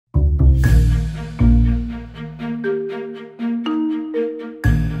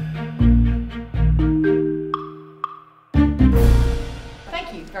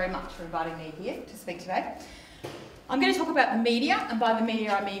for inviting me here to speak today. I'm going to talk about the media, and by the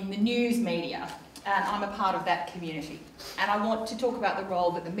media I mean the news media, and I'm a part of that community. And I want to talk about the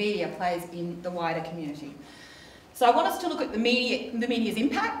role that the media plays in the wider community. So I want us to look at the media's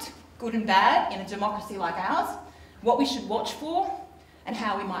impact, good and bad, in a democracy like ours, what we should watch for, and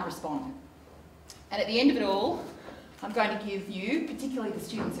how we might respond. And at the end of it all, I'm going to give you, particularly the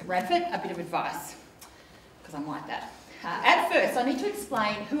students at Radford, a bit of advice, because I'm like that. At first, I need to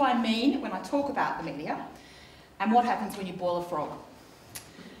explain who I mean when I talk about the media, and what happens when you boil a frog.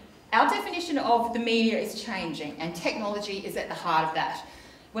 Our definition of the media is changing, and technology is at the heart of that.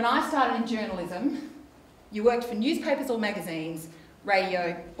 When I started in journalism, you worked for newspapers or magazines,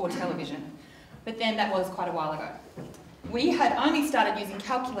 radio or television, but then that was quite a while ago. We had only started using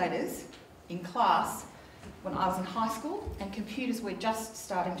calculators in class when I was in high school, and computers were just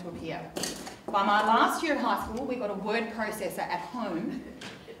starting to appear. By my last year at high school, we got a word processor at home,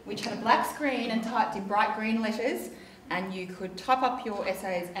 which had a black screen and typed in bright green letters, and you could type up your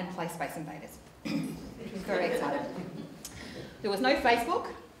essays and play Space Invaders. It was very exciting. There was no Facebook,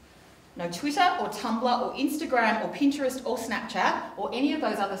 no Twitter or Tumblr or Instagram or Pinterest or Snapchat or any of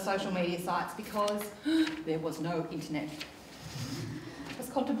those other social media sites because there was no internet.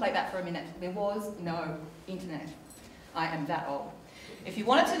 Just contemplate that for a minute. There was no internet. I am that old. If you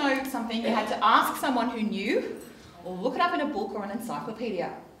wanted to know something, you had to ask someone who knew, or look it up in a book or an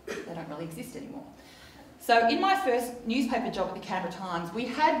encyclopedia. They don't really exist anymore. So in my first newspaper job at the Canberra Times, we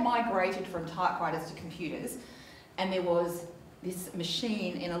had migrated from typewriters to computers, and there was this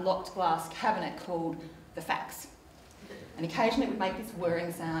machine in a locked glass cabinet called the fax. And occasionally it would make this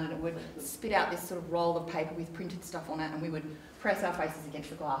whirring sound, and it would spit out this sort of roll of paper with printed stuff on it, and we would press our faces against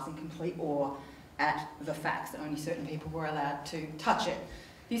the glass in complete awe at the fax. Only certain people were allowed to touch it.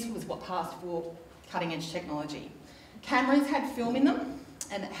 This was what passed for cutting-edge technology. Cameras had film in them,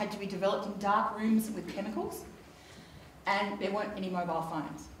 and it had to be developed in dark rooms with chemicals, and there weren't any mobile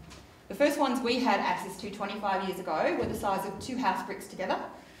phones. The first ones we had access to 25 years ago were the size of 2 house bricks together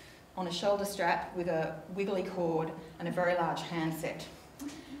on a shoulder strap with a wiggly cord and a very large handset.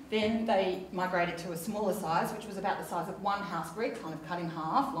 Then they migrated to a smaller size, which was about the size of 1 house brick, kind of cut in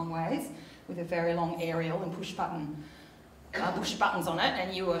half, long ways, with a very long aerial and push buttons on it,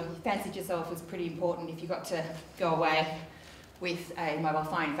 and you fancied yourself as pretty important if you got to go away with a mobile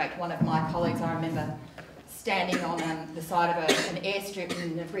phone. In fact, one of my colleagues, I remember, standing on the side of an airstrip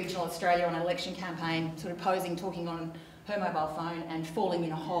in regional Australia on an election campaign, sort of posing, talking on her mobile phone and falling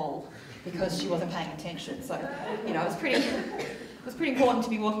in a hole because she wasn't paying attention. So, you know, it was pretty important to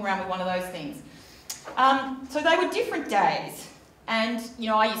be walking around with one of those things. So they were different days. And, you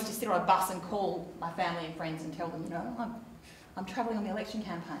know, I used to sit on a bus and call my family and friends and tell them, you know, I'm travelling on the election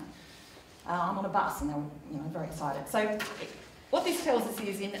campaign. I'm on a bus, and they were, you know, very excited. So what this tells us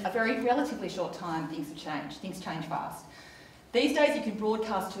is in a very relatively short time, things have changed. Things change fast. These days you can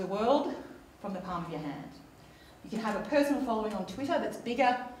broadcast to the world from the palm of your hand. You can have a personal following on Twitter that's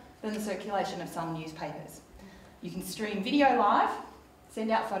bigger than the circulation of some newspapers. You can stream video live, send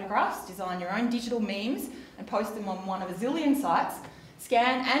out photographs, design your own digital memes and post them on one of a zillion sites,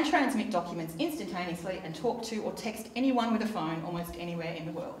 scan and transmit documents instantaneously, and talk to or text anyone with a phone almost anywhere in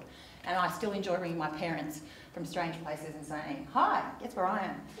the world. And I still enjoy ringing my parents from strange places and saying, "Hi, guess where I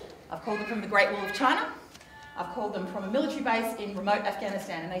am?" I've called them from the Great Wall of China. I've called them from a military base in remote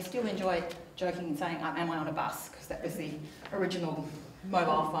Afghanistan, and they still enjoy joking and saying, "Am I on a bus?" Because that was the original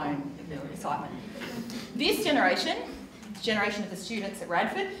mobile phone excitement. This generation of the students at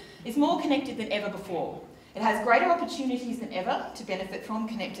Radford, is more connected than ever before. It has greater opportunities than ever to benefit from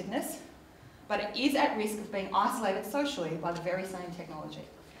connectedness, but it is at risk of being isolated socially by the very same technology.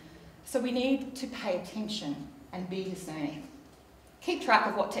 So we need to pay attention and be discerning. Keep track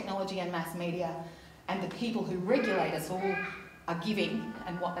of what technology and mass media and the people who regulate us all are giving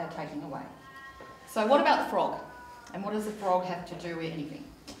and what they're taking away. So what about the frog? And what does the frog have to do with anything?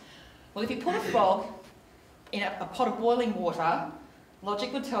 Well, if you put a frog in a pot of boiling water,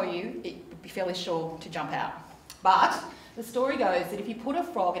 logic would tell you it would be fairly sure to jump out. But the story goes that if you put a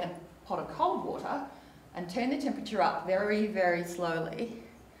frog in a pot of cold water and turn the temperature up very, very slowly,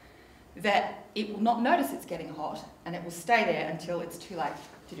 that it will not notice it's getting hot, and it will stay there until it's too late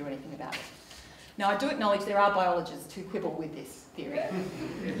to do anything about it. Now, I do acknowledge there are biologists who quibble with this theory.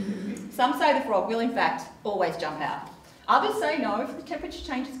 Some say the frog will, in fact, always jump out. Others say no, if the temperature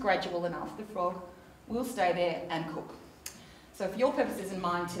change is gradual enough, the frog will stay there and cook. So for your purposes in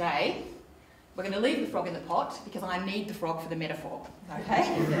mind today, we're going to leave the frog in the pot because I need the frog for the metaphor, okay?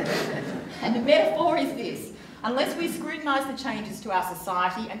 And the metaphor is this: unless we scrutinise the changes to our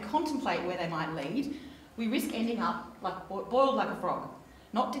society and contemplate where they might lead, we risk ending up boiled like a frog,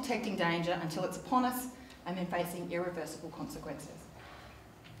 not detecting danger until it's upon us, and then facing irreversible consequences.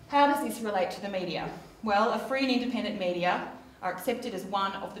 How does this relate to the media? Well, a free and independent media are accepted as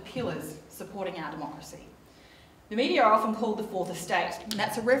one of the pillars supporting our democracy. The media are often called the fourth estate, and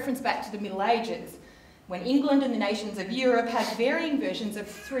that's a reference back to the Middle Ages, when England and the nations of Europe had varying versions of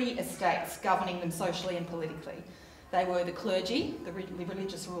three estates governing them socially and politically. They were the clergy, the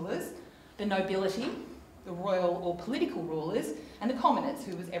religious rulers, the nobility, the royal or political rulers, and the commoners,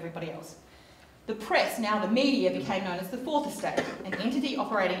 who was everybody else. The press, now the media, became known as the fourth estate, an entity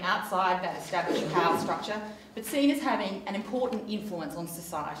operating outside that established power structure, but seen as having an important influence on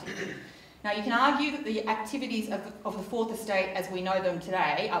society. Now, you can argue that the activities of the fourth estate as we know them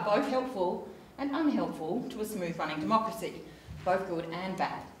today are both helpful and unhelpful to a smooth-running democracy, both good and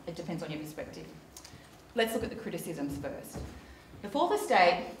bad. It depends on your perspective. Let's look at the criticisms first. The fourth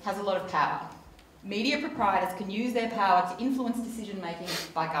estate has a lot of power. Media proprietors can use their power to influence decision-making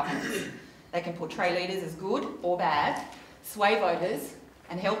by governments. They can portray leaders as good or bad, sway voters,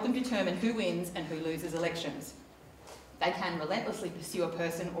 and help them determine who wins and who loses elections. They can relentlessly pursue a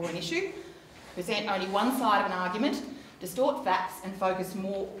person or an issue, present only one side of an argument, distort facts, and focus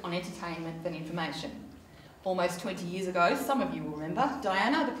more on entertainment than information. Almost 20 years ago, some of you will remember,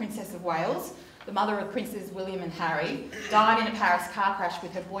 Diana, the Princess of Wales, the mother of Princes William and Harry, died in a Paris car crash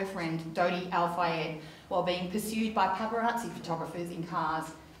with her boyfriend, Dodi Al-Fayed, while being pursued by paparazzi photographers in cars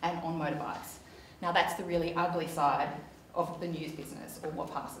and on motorbikes. Now that's the really ugly side of the news business, or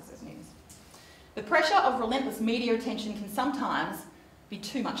what passes as news. The pressure of relentless media attention can sometimes be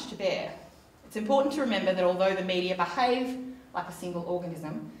too much to bear. It's important to remember that although the media behave like a single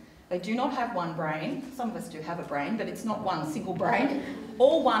organism, they do not have one brain. Some of us do have a brain, but it's not one single brain,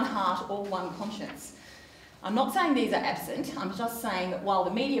 or one heart, or one conscience. I'm not saying these are absent, I'm just saying that while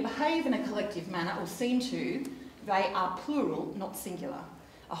the media behave in a collective manner, or seem to, they are plural, not singular.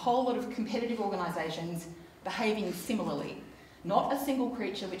 A whole lot of competitive organisations behaving similarly, not a single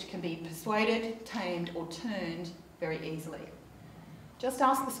creature which can be persuaded, tamed, or turned very easily. Just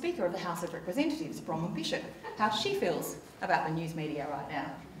ask the Speaker of the House of Representatives, Bronwyn Bishop, how she feels about the news media right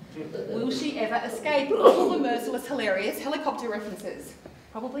now. Will she ever escape all the merciless, hilarious helicopter references?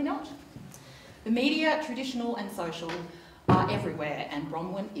 Probably not. The media, traditional and social, are everywhere, and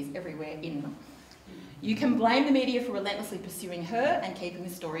Bronwyn is everywhere in them. You can blame the media for relentlessly pursuing her and keeping the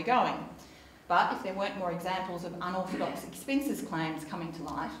story going. But if there weren't more examples of unorthodox expenses claims coming to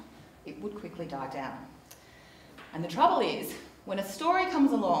light, it would quickly die down. And the trouble is, when a story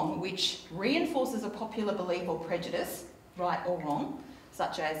comes along which reinforces a popular belief or prejudice, right or wrong,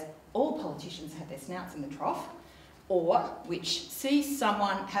 such as all politicians have their snouts in the trough, or which sees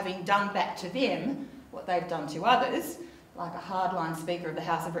someone having done back to them what they've done to others, like a hardline Speaker of the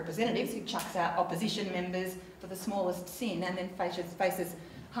House of Representatives who chucks out opposition members for the smallest sin and then faces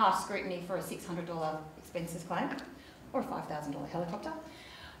harsh scrutiny for a $600 expenses claim, or a $5,000 helicopter,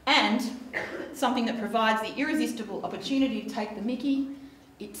 and something that provides the irresistible opportunity to take the mickey,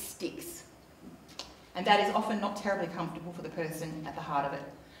 it sticks. And that is often not terribly comfortable for the person at the heart of it.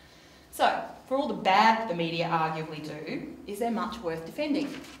 So, for all the bad the media arguably do, is there much worth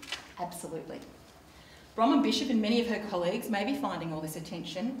defending? Absolutely. Bronwyn Bishop and many of her colleagues may be finding all this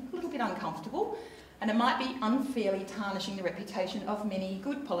attention a little bit uncomfortable, and it might be unfairly tarnishing the reputation of many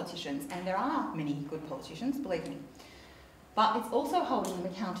good politicians, and there are many good politicians, believe me. But it's also holding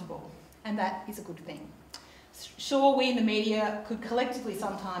them accountable, and that is a good thing. Sure, we in the media could collectively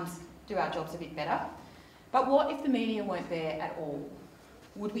sometimes do our jobs a bit better, but what if the media weren't there at all?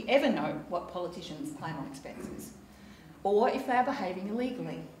 Would we ever know what politicians claim on expenses? Or if they are behaving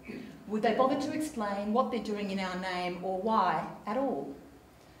illegally? Would they bother to explain what they're doing in our name or why at all?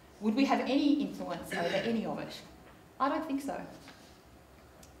 Would we have any influence over any of it? I don't think so.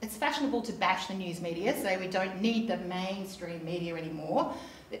 It's fashionable to bash the news media, say we don't need the mainstream media anymore,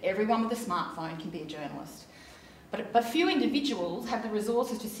 that everyone with a smartphone can be a journalist. But few individuals have the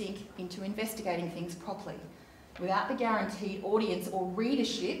resources to sink into investigating things properly. Without the guaranteed audience or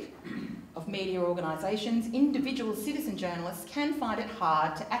readership of media organisations, individual citizen journalists can find it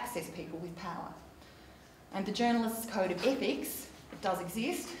hard to access people with power. And the journalist's code of ethics, it does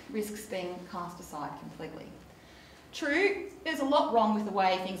exist, risks being cast aside completely. True, there's a lot wrong with the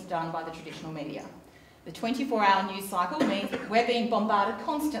way things are done by the traditional media. The 24-hour news cycle means that we're being bombarded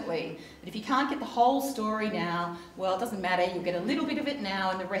constantly. That if you can't get the whole story now, well, it doesn't matter, you'll get a little bit of it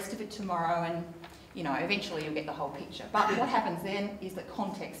now and the rest of it tomorrow, and you know, eventually you'll get the whole picture. But what happens then is that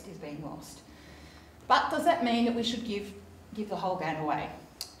context is being lost. But does that mean that we should give the whole game away?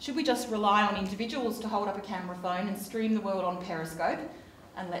 Should we just rely on individuals to hold up a camera phone and stream the world on Periscope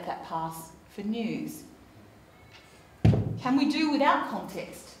and let that pass for news? Can we do without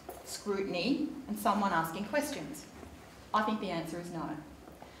context, scrutiny, and someone asking questions? I think the answer is no.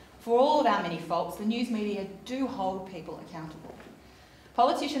 For all of our many faults, the news media do hold people accountable.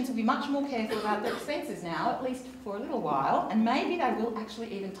 Politicians will be much more careful about their expenses now, at least for a little while, and maybe they will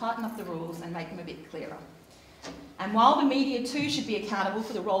actually even tighten up the rules and make them a bit clearer. And while the media too should be accountable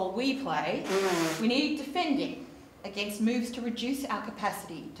for the role we play, we need defending against moves to reduce our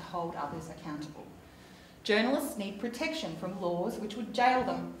capacity to hold others accountable. Journalists need protection from laws which would jail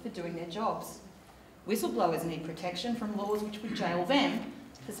them for doing their jobs. Whistleblowers need protection from laws which would jail them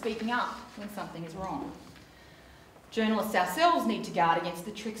for speaking up when something is wrong. Journalists ourselves need to guard against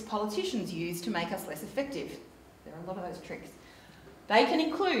the tricks politicians use to make us less effective. There are a lot of those tricks. They can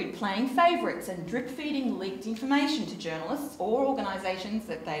include playing favourites and drip-feeding leaked information to journalists or organisations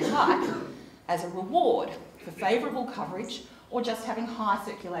that they like as a reward for favourable coverage or just having high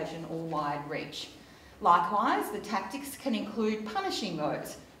circulation or wide reach. Likewise, the tactics can include punishing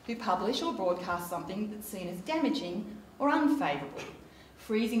those who publish or broadcast something that's seen as damaging or unfavourable,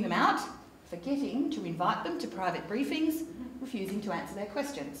 freezing them out, forgetting to invite them to private briefings, refusing to answer their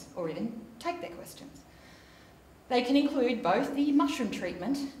questions or even take their questions. They can include both the mushroom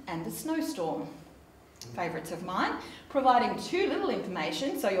treatment and the snowstorm. Favourites of mine, providing too little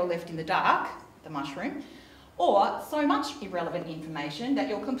information so you're left in the dark, the mushroom, or so much irrelevant information that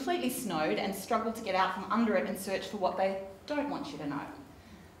you're completely snowed and struggle to get out from under it and search for what they don't want you to know.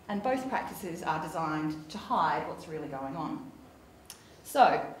 And both practices are designed to hide what's really going on.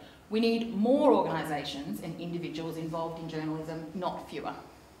 So, we need more organisations and individuals involved in journalism, not fewer.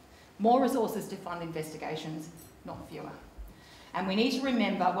 More resources to fund investigations, not fewer. And we need to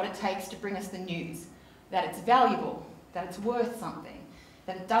remember what it takes to bring us the news, that it's valuable, that it's worth something,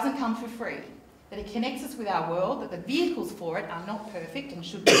 that it doesn't come for free, that it connects us with our world, that the vehicles for it are not perfect and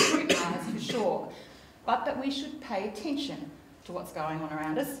should be scrutinised for sure, but that we should pay attention to what's going on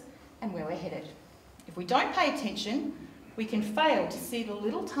around us and where we're headed. If we don't pay attention, we can fail to see the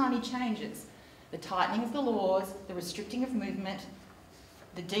little tiny changes, the tightening of the laws, the restricting of movement,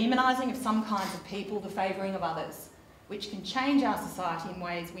 the demonising of some kinds of people, the favouring of others, which can change our society in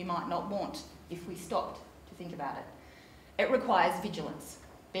ways we might not want if we stopped to think about it. It requires vigilance,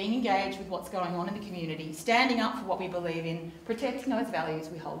 being engaged with what's going on in the community, standing up for what we believe in, protecting those values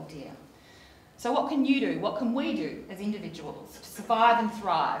we hold dear. So what can you do, what can we do as individuals to survive and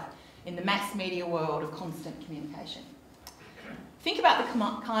thrive in the mass media world of constant communication? Think about the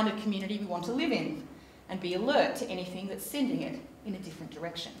kind of community we want to live in and be alert to anything that's sending it in a different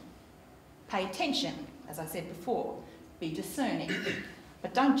direction. Pay attention, as I said before, be discerning.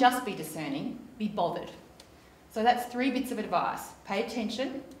 But don't just be discerning, be bothered. So that's 3 bits of advice. Pay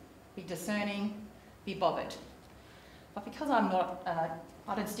attention, be discerning, be bothered. But because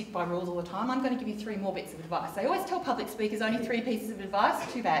I don't stick by rules all the time, I'm going to give you 3 more bits of advice. They always tell public speakers only 3 pieces of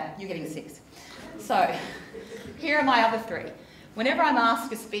advice. Too bad, you're getting 6. So, here are my other 3. Whenever I'm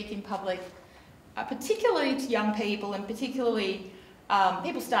asked to speak in public, particularly to young people and particularly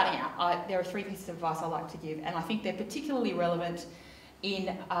people starting out, there are 3 pieces of advice I like to give, and I think they're particularly relevant in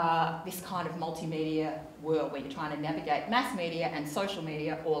this kind of multimedia world where you're trying to navigate mass media and social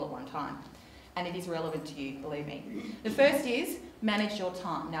media all at one time. And it is relevant to you, believe me. The first is manage your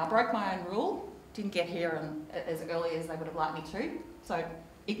time. Now, I broke my own rule, didn't get here as early as they would have liked me to, so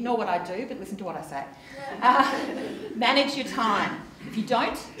ignore what I do, but listen to what I say. Manage your time. If you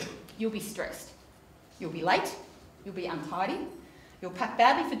don't, you'll be stressed. You'll be late, you'll be untidy, you'll pack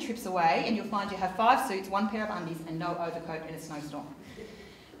badly for trips away, and you'll find you have 5 suits, 1 pair of undies, and no overcoat in a snowstorm.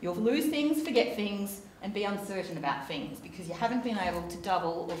 You'll lose things, forget things, and be uncertain about things because you haven't been able to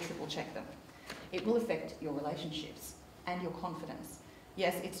double or triple check them. It will affect your relationships and your confidence.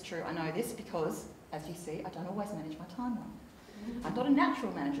 Yes, it's true, I know this because, as you see, I don't always manage my time well. I'm not a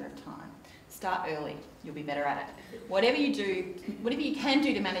natural manager of time. Start early, you'll be better at it. Whatever you do, whatever you can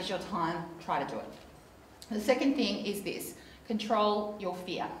do to manage your time, try to do it. The second thing is this, control your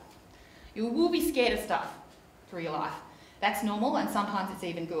fear. You will be scared of stuff through your life. That's normal and sometimes it's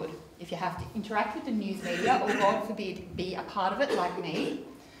even good. If you have to interact with the news media or, God forbid, be a part of it like me,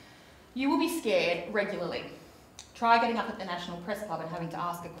 you will be scared regularly. Try getting up at the National Press Club and having to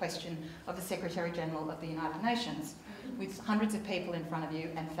ask a question of the Secretary-General of the United Nations with hundreds of people in front of you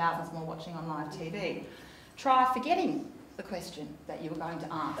and thousands more watching on live TV. Try forgetting the question that you were going to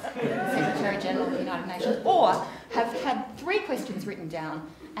ask the Secretary-General of the United Nations, or have had 3 questions written down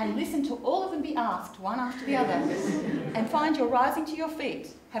and listen to all of them be asked, one after the other, and find you're rising to your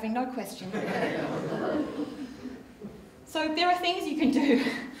feet, having no question. So there are things you can do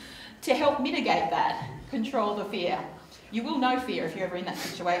to help mitigate that, control the fear. You will know fear if you're ever in that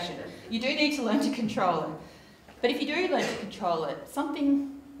situation. You do need to learn to control it. But if you do learn to control it,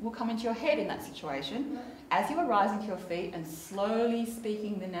 something will come into your head in that situation as you are rising to your feet and slowly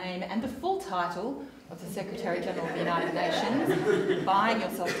speaking the name and the full title of the Secretary-General of the United Nations, buying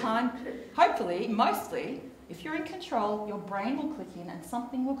yourself time. Hopefully, mostly, if you're in control, your brain will click in and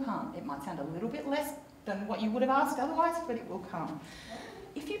something will come. It might sound a little bit less than what you would have asked otherwise, but it will come.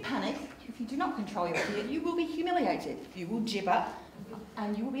 If you panic, if you do not control your fear, you will be humiliated, you will gibber,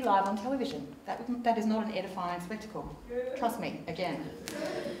 and you will be live on television. That is not an edifying spectacle. Trust me, again.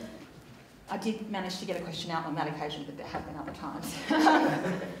 I did manage to get a question out on that occasion, but there have been other times.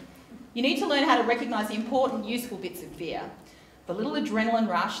 You need to learn how to recognise the important, useful bits of fear. The little adrenaline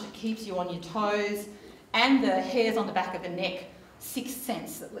rush that keeps you on your toes, and the hairs on the back of the neck, sixth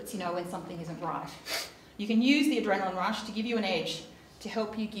sense that lets you know when something isn't right. You can use the adrenaline rush to give you an edge, to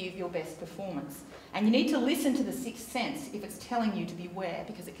help you give your best performance. And you need to listen to the sixth sense if it's telling you to beware,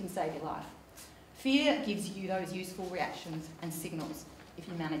 because it can save your life. Fear gives you those useful reactions and signals if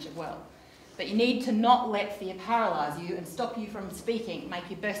you manage it well. But you need to not let fear paralyse you and stop you from speaking, make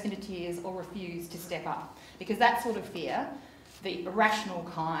you burst into tears or refuse to step up. Because that sort of fear, the irrational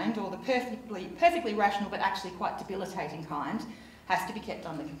kind, or the perfectly rational but actually quite debilitating kind, has to be kept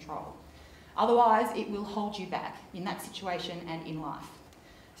under control. Otherwise, it will hold you back in that situation and in life.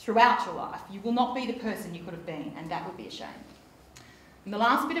 Throughout your life, you will not be the person you could have been, and that would be a shame. And the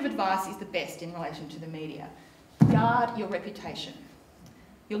last bit of advice is the best in relation to the media. Guard your reputation.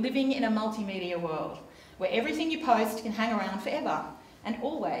 You're living in a multimedia world where everything you post can hang around forever and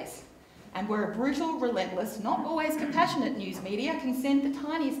always, and where a brutal, relentless, not always compassionate news media can send the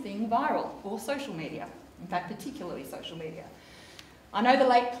tiniest thing viral, or social media, in fact particularly social media. I know the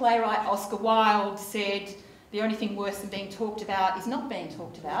late playwright Oscar Wilde said the only thing worse than being talked about is not being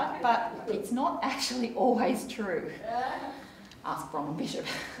talked about, but it's not actually always true. Ask Bronwyn Bishop.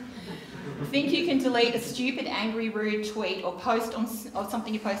 Think you can delete a stupid, angry, rude tweet or post on or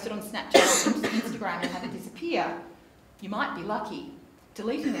something you posted on Snapchat or Instagram and have it disappear? You might be lucky.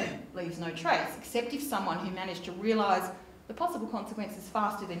 Deleting it leaves no trace, except if someone who managed to realise the possible consequences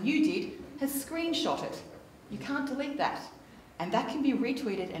faster than you did has screenshot it. You can't delete that. And that can be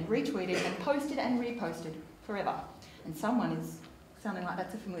retweeted and retweeted and posted and reposted forever. And someone is sounding like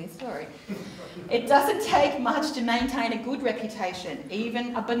that's a familiar story. It doesn't take much to maintain a good reputation,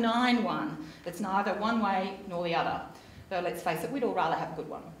 even a benign one that's neither one way nor the other. Though let's face it, we'd all rather have a good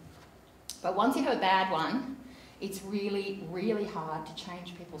one. But once you have a bad one, it's really, really hard to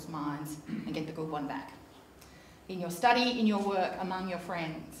change people's minds and get the good one back. In your study, in your work, among your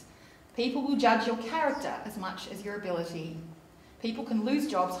friends, people will judge your character as much as your ability. People can lose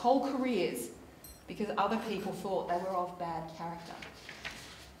jobs, whole careers, because other people thought they were of bad character.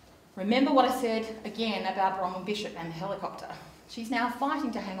 Remember what I said again about Bronwyn Bishop and the helicopter. She's now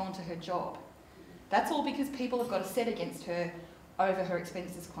fighting to hang on to her job. That's all because people have got a set against her over her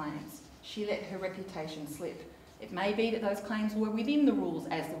expenses claims. She let her reputation slip. It may be that those claims were within the rules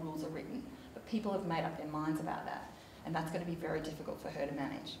as the rules are written, but people have made up their minds about that, and that's going to be very difficult for her to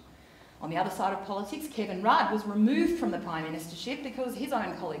manage. On the other side of politics, Kevin Rudd was removed from the Prime Ministership because his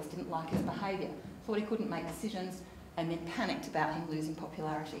own colleagues didn't like his behaviour, thought he couldn't make decisions, and then panicked about him losing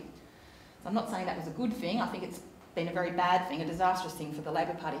popularity. So I'm not saying that was a good thing. I think it's been a very bad thing, a disastrous thing for the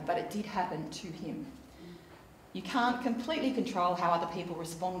Labor Party, but it did happen to him. You can't completely control how other people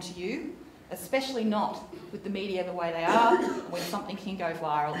respond to you, especially not with the media the way they are, when something can go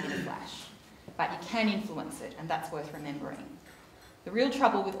viral in a flash. But you can influence it, and that's worth remembering. The real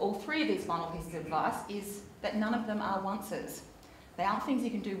trouble with all three of these final pieces of advice is that none of them are onces. They aren't things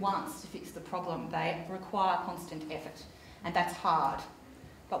you can do once to fix the problem. They require constant effort, and that's hard.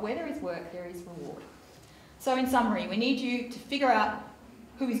 But where there is work, there is reward. So in summary, we need you to figure out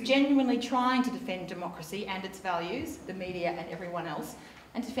who is genuinely trying to defend democracy and its values, the media and everyone else,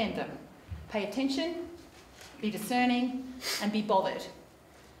 and defend them. Pay attention, be discerning, and be bothered.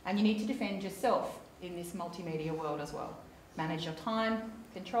 And you need to defend yourself in this multimedia world as well. Manage your time,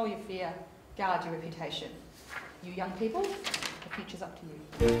 control your fear, guard your reputation. You young people, the future's up to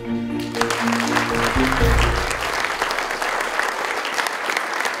you.